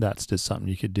 that's just something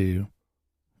you could do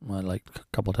like a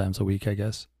couple times a week, I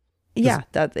guess. Yeah,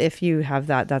 that if you have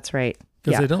that, that's right.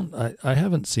 Because I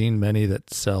haven't seen many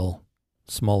that sell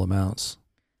small amounts,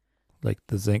 like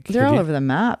the zinc. They're all over the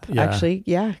map, actually.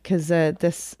 Yeah, because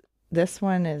this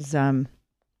one is, I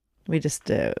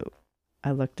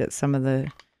looked at some of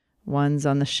the ones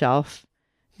on the shelf,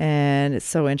 and it's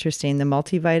so interesting. The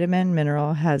multivitamin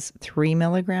mineral has 3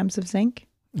 milligrams of zinc.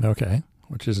 Okay,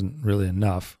 which isn't really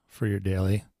enough for your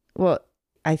daily. Well,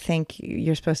 I think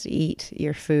you're supposed to eat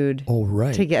your food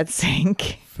to get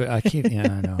zinc. I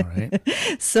know, right?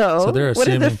 So what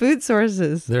are the food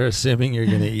sources? They're assuming you're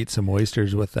going to eat some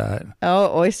oysters with that.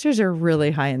 Oh, oysters are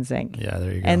really high in zinc. Yeah,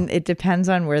 there you go. And it depends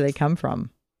on where they come from.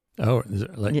 Oh, is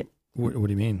it like, what do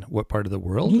you mean? What part of the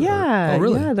world? Yeah. Oh,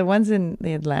 really? Yeah, the ones in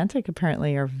the Atlantic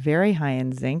apparently are very high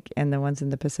in zinc, and the ones in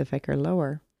the Pacific are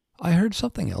lower. I heard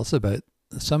something else about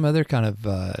some other kind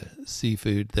of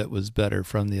seafood that was better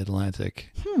from the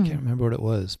Atlantic. Can't remember what it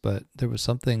was, but there was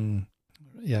something.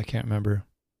 Yeah, I can't remember.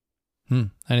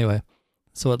 Anyway,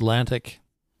 so Atlantic.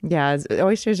 Yeah,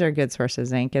 oysters are a good source of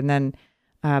zinc. And then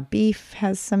beef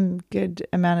has some good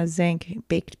amount of zinc,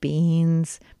 baked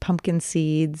beans, pumpkin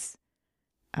seeds,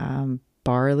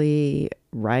 barley,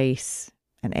 rice,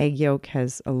 an egg yolk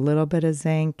has a little bit of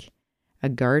zinc. A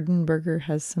garden burger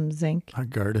has some zinc. A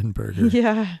garden burger.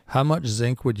 Yeah. How much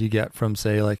zinc would you get from,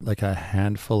 say, like a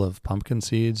handful of pumpkin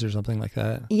seeds or something like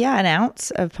that? Yeah, an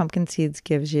ounce of pumpkin seeds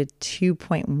gives you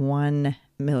 2.1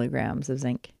 milligrams of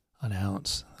zinc. An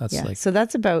ounce. That's so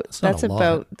that's about a lot.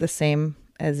 about the same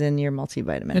as in your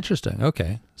multivitamin. Interesting.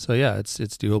 Okay. So yeah, it's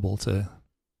doable to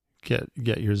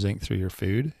get your zinc through your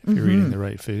food if you're eating the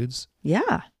right foods.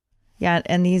 Yeah. Yeah,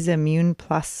 and these Immune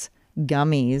Plus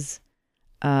gummies,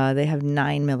 they have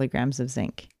 9 milligrams of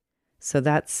zinc. So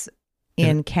that's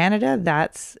in Canada,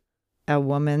 that's a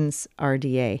woman's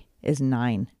RDA is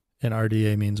 9. And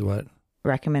RDA means what?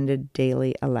 Recommended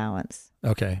daily allowance.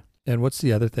 Okay. And what's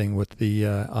the other thing with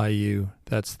the IU?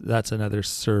 That's another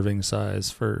serving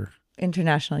size for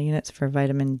international units for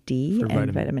vitamin D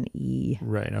and vitamin E.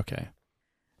 Right. Okay.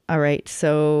 All right.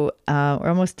 So we're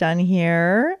almost done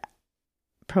here.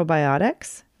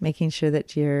 Probiotics, making sure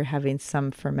that you're having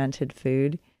some fermented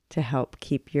food to help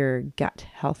keep your gut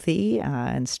healthy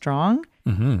and strong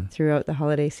throughout the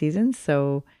holiday season.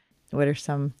 So what are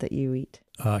some that you eat?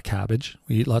 Cabbage.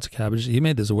 We eat lots of cabbage. You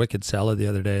made this wicked salad the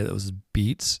other day that was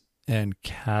beets and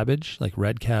cabbage, like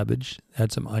red cabbage,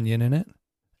 had some onion in it.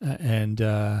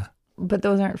 But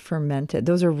those aren't fermented.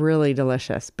 Those are really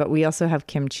delicious. But we also have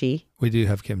kimchi. We do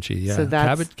have kimchi, yeah. So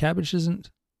that's, cabbage isn't?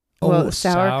 Well,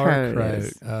 sauerkraut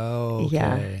is. Oh, okay.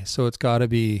 Yeah. So it's got to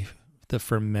be the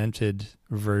fermented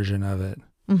version of it.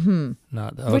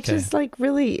 Not okay. Which is like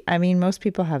really, I mean, most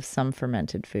people have some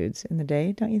fermented foods in the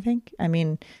day, don't you think? I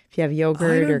mean, if you have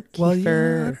yogurt or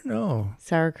kefir, I don't know.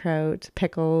 Sauerkraut,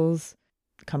 pickles,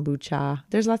 kombucha,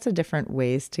 there's lots of different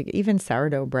ways to, even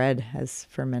sourdough bread has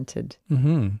fermented.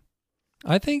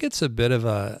 I think it's a bit of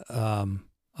a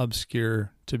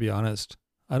obscure, to be honest.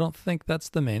 I don't think that's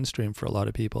the mainstream for a lot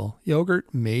of people.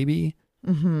 Yogurt, maybe,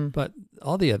 but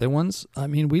all the other ones, I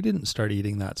mean, we didn't start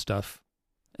eating that stuff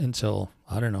until,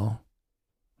 I don't know,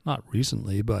 not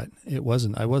recently, but I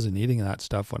wasn't eating that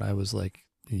stuff when I was like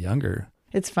younger.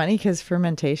 It's funny because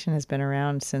fermentation has been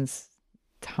around since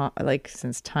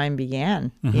time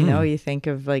began. You know, you think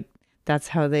of like, that's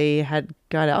how they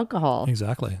got alcohol.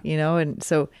 Exactly. You know, and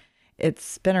so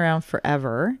it's been around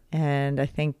forever. And I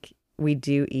think we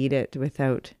do eat it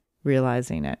without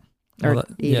realizing it, or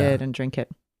eat it and drink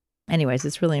it. Anyways,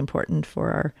 it's really important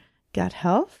for our gut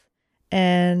health.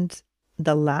 And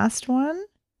the last one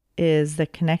is the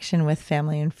connection with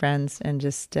family and friends, and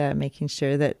just making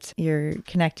sure that you're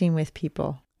connecting with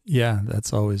people. Yeah,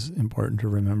 that's always important to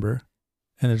remember.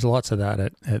 And there's lots of that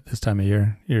at this time of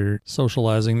year. You're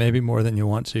socializing maybe more than you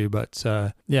want to, but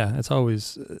yeah, it's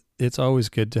always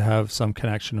good to have some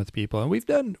connection with people. And we've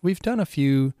done a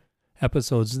few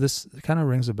episodes. This kind of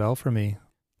rings a bell for me.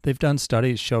 They've done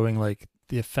studies showing like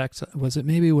the effects. Was it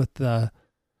maybe with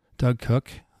Doug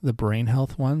Cook, the brain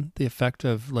health one, the effect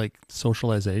of like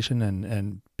socialization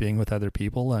and being with other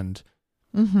people, and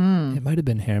it might have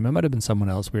been him, it might have been someone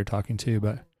else we were talking to,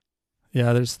 but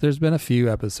yeah, there's been a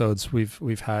few episodes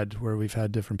we've had where we've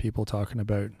had different people talking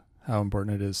about how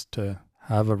important it is to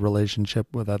have a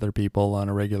relationship with other people on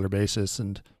a regular basis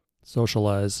and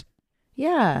socialize.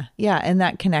 Yeah, and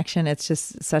that connection, it's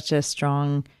just such a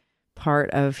strong part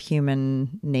of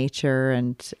human nature.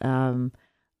 And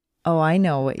I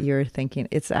know what you're thinking.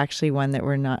 It's actually one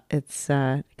that it's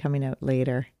coming out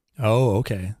later. Oh,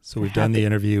 okay. So we've done the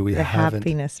interview. The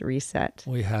happiness reset.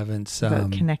 We haven't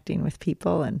about connecting with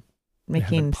people and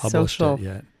making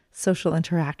social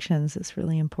interactions is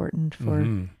really important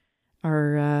for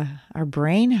our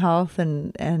brain health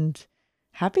and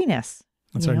happiness.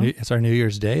 It's our New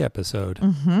Year's Day episode.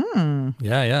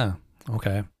 Yeah.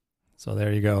 Okay. So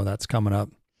there you go. That's coming up.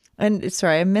 And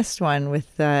sorry, I missed one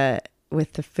with the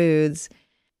foods.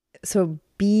 So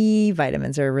B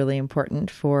vitamins are really important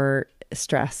for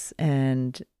stress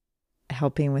and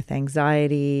helping with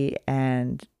anxiety.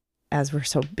 And as we're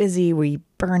so busy, we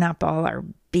burn up all our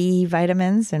B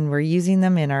vitamins and we're using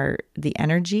them in the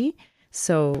energy.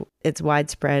 So it's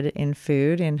widespread in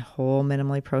food, in whole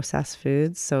minimally processed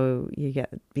foods. So you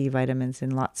get B vitamins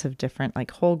in lots of different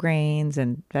like whole grains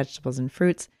and vegetables and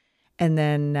fruits. And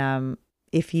then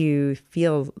if you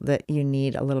feel that you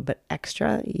need a little bit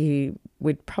extra, you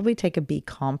would probably take a B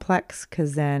complex,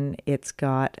 because then it's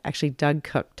got, actually Doug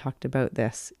Cook talked about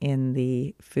this in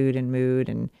the Food and Mood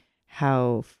and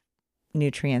how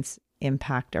nutrients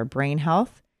impact our brain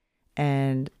health.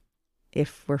 And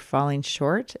if we're falling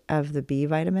short of the B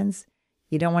vitamins,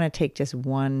 you don't want to take just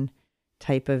one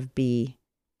type of B,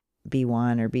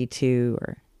 B1 or B2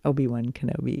 or Obi-Wan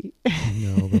Kenobi.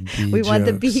 No, the B We want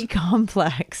the jokes. B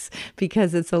complex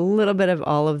because it's a little bit of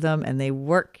all of them and they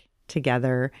work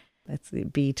together. That's the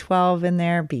B12 in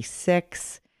there,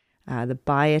 B6, the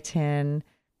biotin,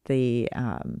 the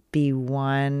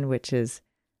B1, which is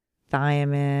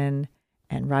thiamine,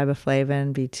 and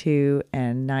riboflavin, B2,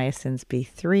 and niacin's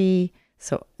B3.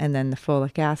 So, and then the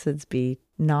folic acids,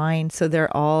 B9. So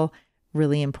they're all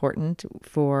really important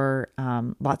for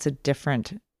lots of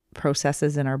different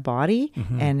processes in our body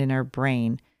and in our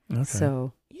brain. Okay.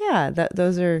 So yeah,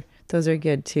 those are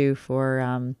good too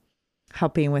for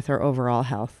helping with our overall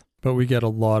health. But we get a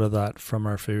lot of that from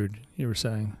our food, you were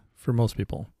saying, for most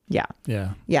people. Yeah.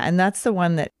 Yeah. Yeah. And that's the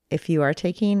one that if you are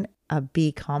taking a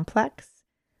B complex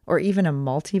or even a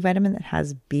multivitamin that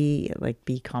has B, like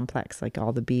B complex, like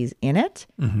all the B's in it,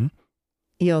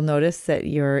 you'll notice that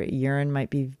your urine might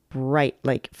be bright,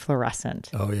 like fluorescent.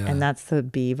 Oh, yeah. And that's the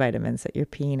B vitamins that you're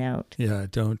peeing out. Yeah.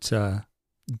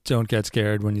 Don't get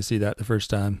scared when you see that the first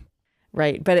time.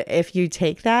 Right. But if you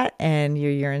take that and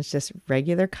your urine's just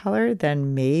regular color,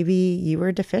 then maybe you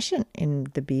were deficient in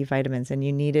the B vitamins and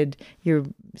you needed, your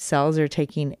cells are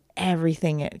taking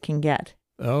everything it can get.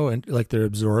 Oh, and like they're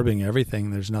absorbing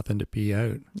everything. There's nothing to pee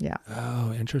out. Yeah.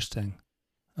 Oh, interesting.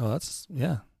 Oh,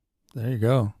 yeah. There you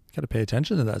go. Got to pay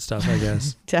attention to that stuff, I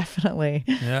guess. Definitely.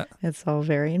 Yeah. It's all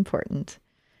very important.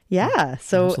 Yeah.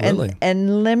 So, Absolutely.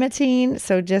 and limiting.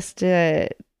 So just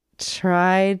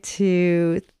try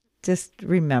to just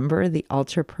remember the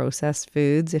ultra processed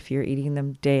foods. If you're eating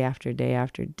them day after day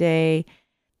after day,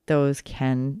 those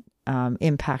can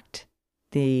impact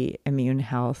the immune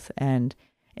health and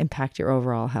impact your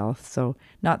overall health. So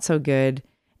not so good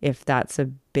if that's a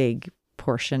big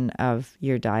portion of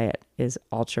your diet is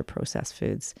ultra processed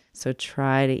foods. So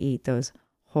try to eat those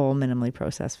whole minimally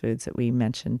processed foods that we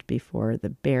mentioned before, the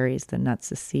berries, the nuts,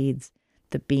 the seeds,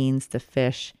 the beans, the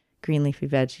fish, green leafy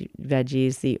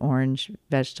veggies, the orange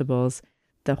vegetables,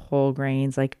 the whole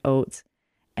grains like oats,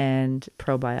 and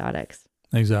probiotics.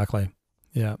 Exactly.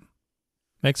 Yeah.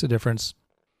 Makes a difference.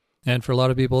 And for a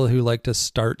lot of people who like to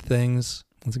start things,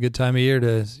 it's a good time of year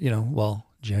to,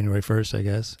 January 1st, I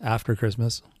guess, after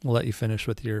Christmas. We'll let you finish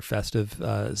with your festive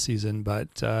season, but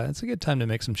it's a good time to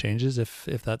make some changes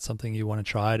if that's something you want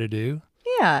to try to do.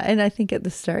 Yeah, and I think at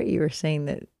the start you were saying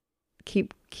that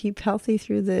keep healthy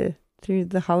through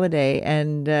the holiday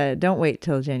and don't wait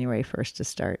till January 1st to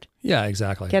start. Yeah,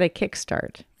 exactly. Get a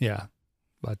kickstart. Yeah.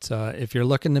 But if you're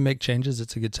looking to make changes,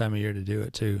 it's a good time of year to do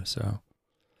it too. So,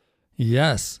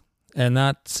 yes. And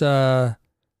that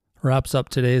wraps up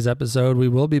today's episode. We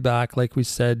will be back, like we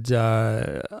said,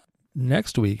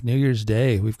 next week, New Year's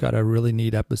Day. We've got a really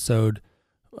neat episode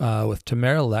with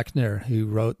Tamara Lechner, who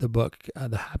wrote the book,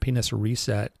 The Happiness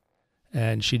Reset.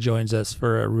 And she joins us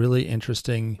for a really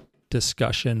interesting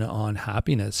discussion on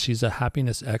happiness. She's a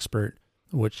happiness expert,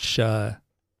 which we're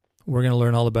going to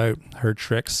learn all about her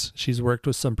tricks. She's worked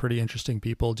with some pretty interesting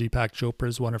people. Deepak Chopra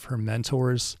is one of her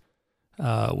mentors,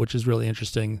 which is really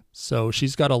interesting. So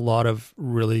she's got a lot of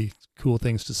really cool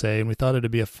things to say, and we thought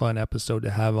it'd be a fun episode to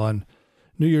have on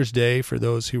New Year's Day for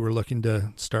those who were looking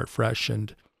to start fresh.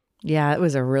 And yeah, it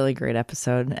was a really great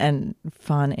episode and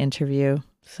fun interview.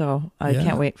 So I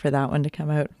can't wait for that one to come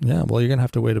out. Yeah, well, you're going to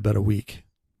have to wait about a week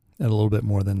and a little bit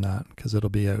more than that because it'll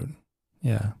be out.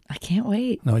 Yeah. I can't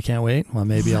wait. No, I can't wait. Well,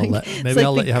 maybe I'll let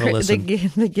you have a listen.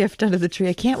 The gift under the tree.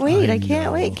 I can't wait. I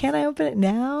can't wait. Can I open it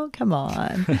now? Come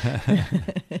on.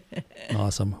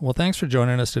 Awesome. Well, thanks for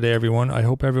joining us today, everyone. I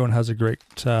hope everyone has a great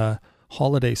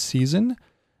holiday season.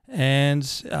 And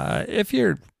if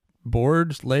you're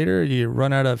bored later, you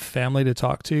run out of family to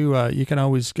talk to, you can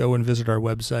always go and visit our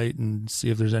website and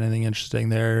see if there's anything interesting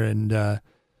there. And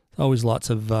always lots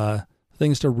of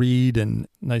things to read and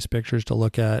nice pictures to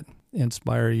look at,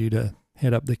 inspire you to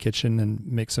hit up the kitchen and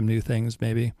make some new things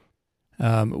maybe.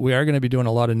 We are going to be doing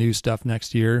a lot of new stuff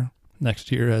next year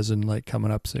as in like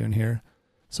coming up soon here.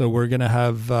 So we're going to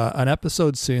have an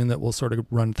episode soon that will sort of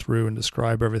run through and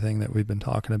describe everything that we've been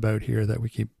talking about here that we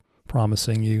keep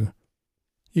promising you.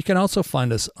 You can also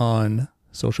find us on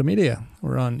social media.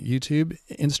 We're on YouTube,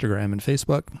 Instagram, and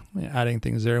Facebook. We're adding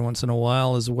things there once in a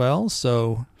while as well.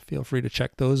 So feel free to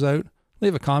check those out.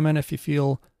 Leave a comment if you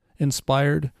feel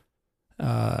inspired.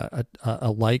 A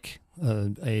like,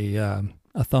 a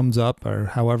a thumbs up or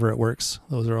however it works.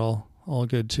 Those are all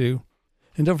good too.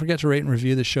 And don't forget to rate and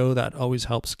review the show. That always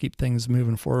helps keep things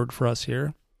moving forward for us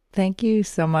here. Thank you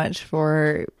so much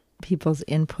for people's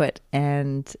input,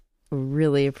 and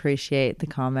really appreciate the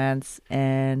comments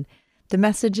and the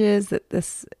messages that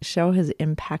this show has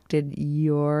impacted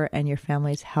your and your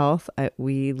family's health.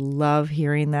 We love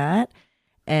hearing that,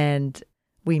 and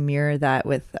we mirror that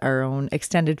with our own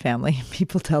extended family.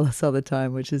 People tell us all the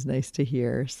time, which is nice to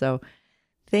hear. So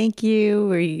thank you.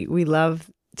 We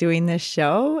love doing this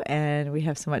show, and we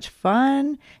have so much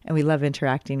fun, and we love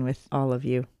interacting with all of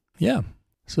you. Yeah.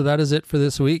 So that is it for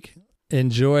this week.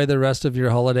 Enjoy the rest of your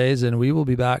holidays, and we will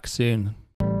be back soon.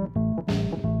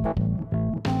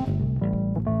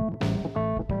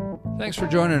 Thanks for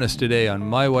joining us today on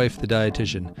My Wife the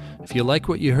Dietitian. If you like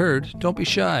what you heard, don't be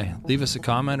shy. Leave us a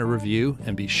comment or review,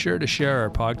 and be sure to share our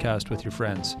podcast with your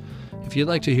friends. If you'd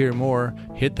like to hear more,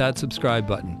 hit that subscribe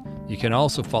button. You can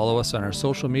also follow us on our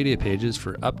social media pages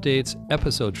for updates,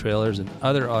 episode trailers, and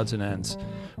other odds and ends.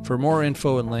 For more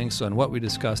info and links on what we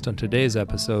discussed on today's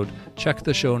episode, check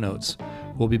the show notes.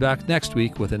 We'll be back next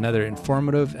week with another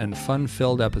informative and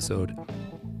fun-filled episode.